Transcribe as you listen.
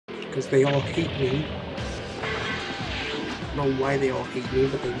because they all hate me. I don't know why they all hate me,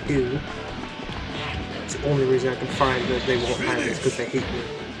 but they do. It's the only reason I can find that they won't have it is because they hate me.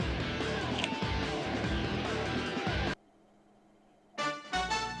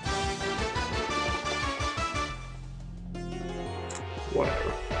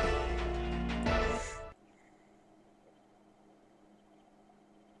 Whatever.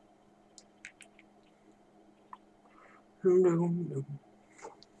 No.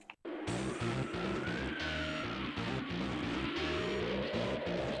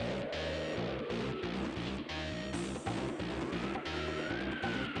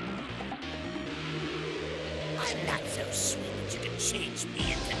 I'm not so sweet that you can change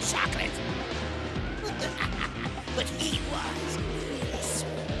me into chocolate. But he was really sweet.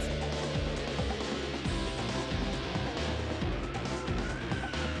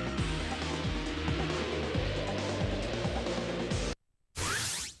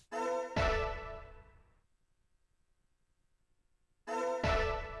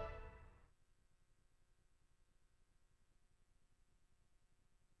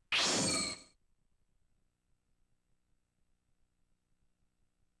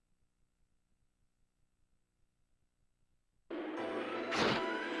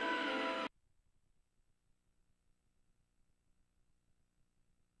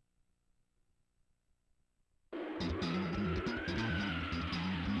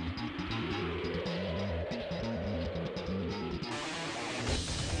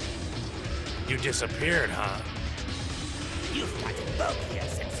 You disappeared, huh? You've gotten bulkier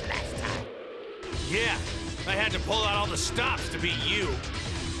since last time. Yeah, I had to pull out all the stops to beat you.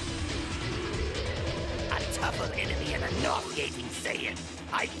 A tougher enemy and a nauseating Saiyan.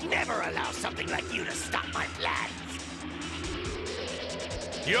 I'd never allow something like you to stop my plans.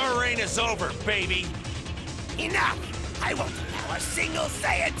 Your reign is over, baby. Enough! I won't allow a single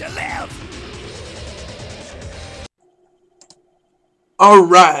Saiyan to live!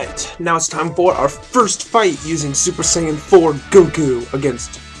 Alright, now it's time for our first fight using Super Saiyan 4 Goku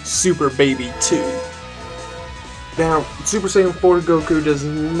against Super Baby 2. Now, Super Saiyan 4 Goku does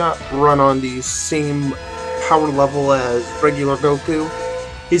not run on the same power level as regular Goku.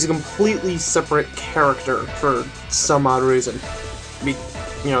 He's a completely separate character for some odd reason.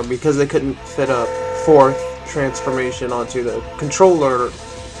 Because they couldn't fit a fourth transformation onto the controller,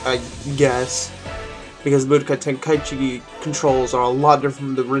 I guess. Because Budokai Tenkaichi controls are a lot different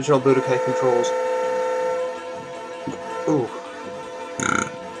from the original Budokai controls. Ooh.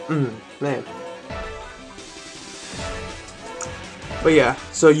 Man. But yeah,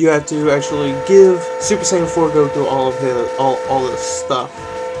 so you have to actually give Super Saiyan 4 Goku all of his all this stuff.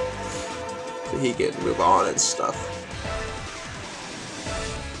 So he can move on and stuff.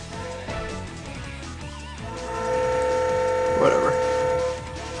 Whatever.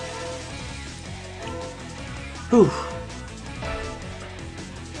 Whew.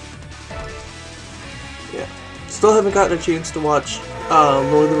 Yeah. Still haven't gotten a chance to watch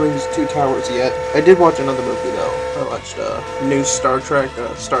Lord of the Rings 2 Towers yet. I did watch another movie though. I watched new Star Trek,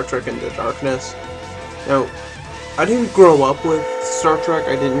 Star Trek Into Darkness. Now, I didn't grow up with Star Trek.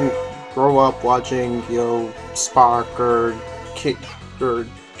 I didn't grow up watching, Spock or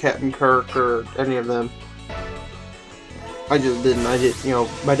Captain Kirk or any of them. I just didn't.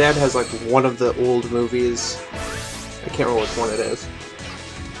 My dad has like one of the old movies. I can't remember which one it is.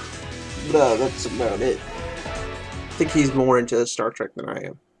 But that's about it. I think he's more into Star Trek than I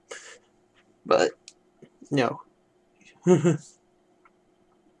am. But, no. Oh,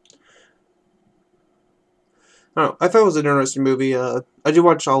 I thought it was an interesting movie. I did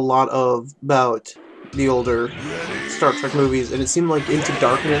watch a lot about the older Star Trek movies, and it seemed like Into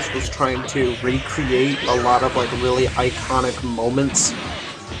Darkness was trying to recreate a lot of like really iconic moments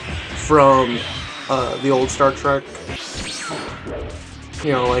from the old Star Trek.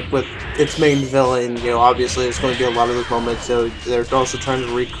 Like with its main villain, obviously there's going to be a lot of those moments, so they're also trying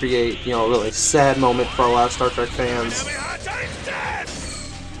to recreate, a really sad moment for a lot of Star Trek fans.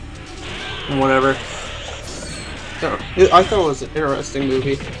 And whatever. I thought it was an interesting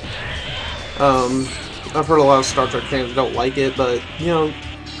movie. I've heard a lot of Star Trek fans don't like it, but, the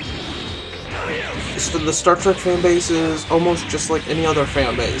Star Trek fan base is almost just like any other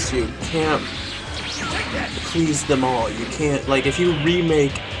fan base. You can't please them all. You can't, like, if you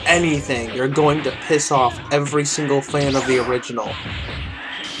remake anything, you're going to piss off every single fan of the original.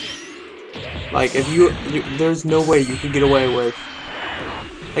 Like, if there's no way you can get away with,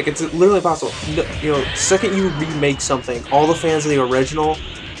 like, it's literally impossible. Second you remake something, all the fans of the original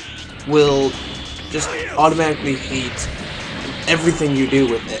will just automatically hate everything you do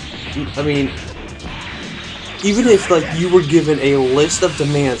with it. I mean, even if like you were given a list of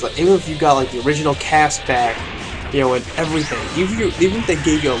demands, like even if you got like the original cast back, you know, and everything, even if they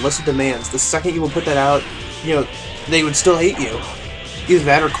gave you a list of demands, the second you would put that out, you know, they would still hate you. Either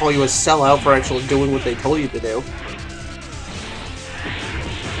that or call you a sellout for actually doing what they told you to do.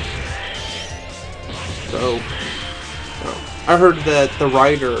 So, I heard that the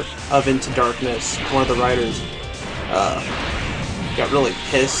writer of Into Darkness, one of the writers, got really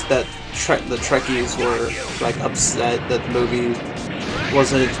pissed that the Trekkies were like upset that the movie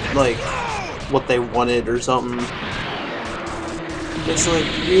wasn't like what they wanted or something. It's like,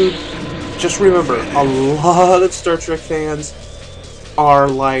 you just remember, a lot of Star Trek fans are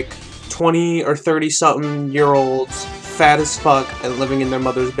like 20 or 30 something year olds, fat as fuck, and living in their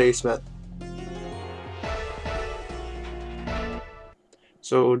mother's basement.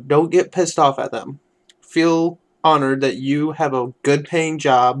 So don't get pissed off at them. Feel honored that you have a good paying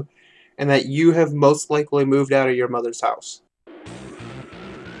job and that you have most likely moved out of your mother's house.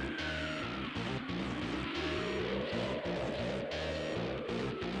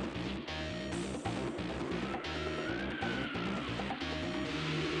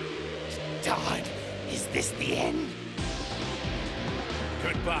 God, is this the end?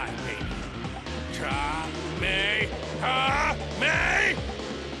 Goodbye, baby. Ka-me-ha-me!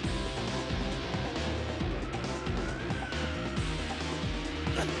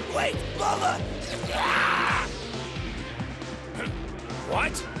 Wait, Mama!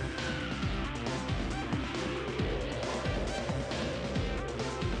 What?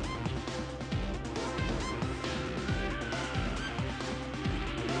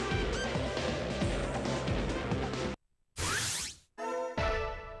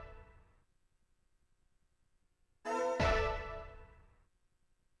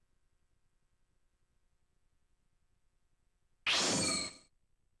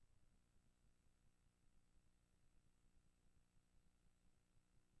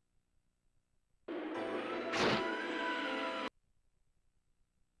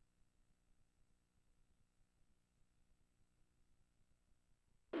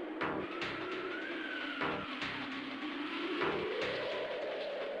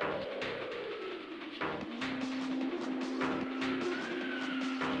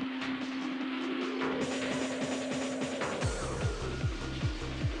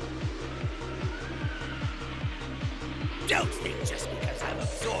 Don't think just because I've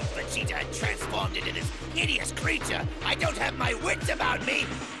absorbed Vegeta and transformed into this hideous creature, I don't have my wits about me!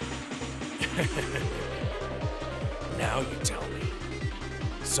 Now you tell me.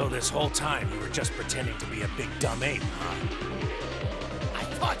 So this whole time you were just pretending to be a big dumb ape, huh? I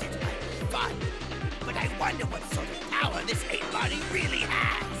thought it might be fun, but I wonder what sort of power this ape body really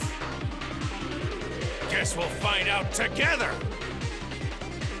has. Guess we'll find out together!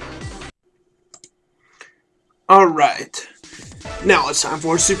 Alright. Now it's time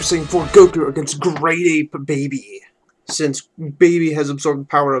for Super Saiyan 4 Goku against Great Ape Baby. Since Baby has absorbed the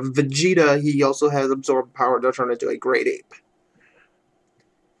power of Vegeta, he also has absorbed the power to turn into a Great Ape.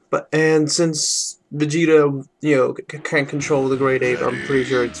 And since Vegeta, you know, can't control the Great Ape, I'm pretty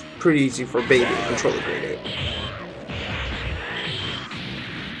sure it's pretty easy for Baby to control the Great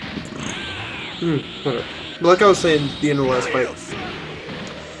Ape. Like I was saying at the end of the last fight,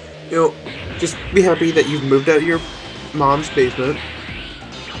 you know, just be happy that you've moved out of your mom's basement.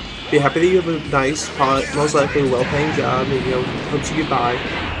 Be happy that you have a nice, most likely well-paying job that, you know, helps you get by.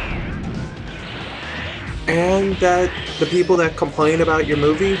 And that the people that complain about your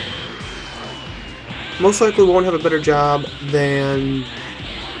movie most likely won't have a better job than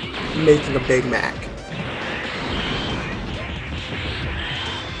making a Big Mac.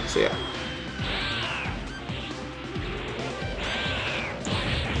 So yeah.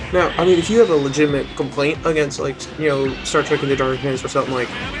 Now, I mean, if you have a legitimate complaint against, like, you know, Star Trek Into Darkness or something, like,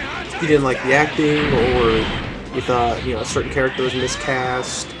 you didn't like the acting, or you thought, you know, a certain character was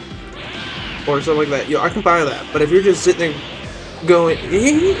miscast, or something like that, you know, I can buy that. But if you're just sitting there going,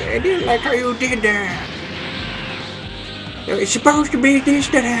 I didn't like how you did that. You know, it's supposed to be this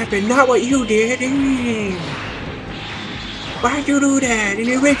that happened, not what you did. Why'd you do that? In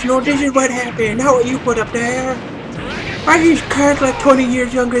the original, this is what happened, not what you put up there. Why is this character like 20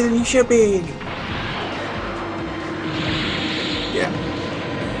 years younger than he should be? Yeah.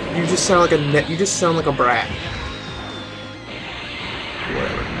 You just sound like you just sound like a brat.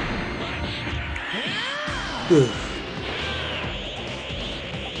 Whatever.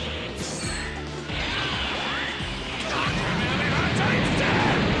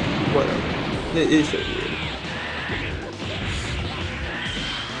 Whatever. It's so weird.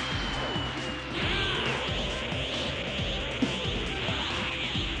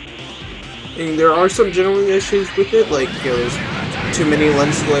 And there are some general issues with it, like, you know, there's too many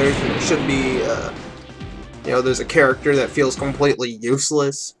lens flares, and it should be, you know, there's a character that feels completely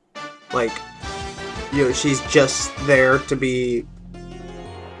useless. Like, you know, she's just there to be...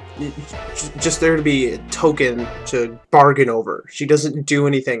 just there to be a token to bargain over. She doesn't do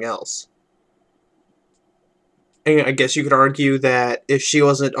anything else. And I guess you could argue that if she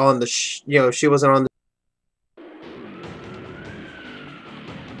wasn't on the you know, if she wasn't on the...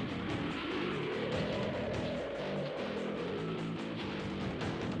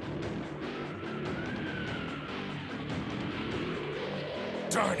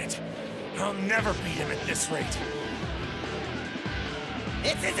 Darn it! I'll never beat him at this rate.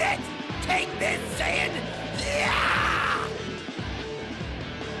 This is it! Take this, Saiyan! Yeah!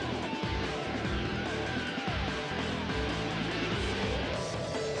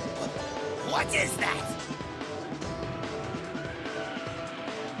 What is that?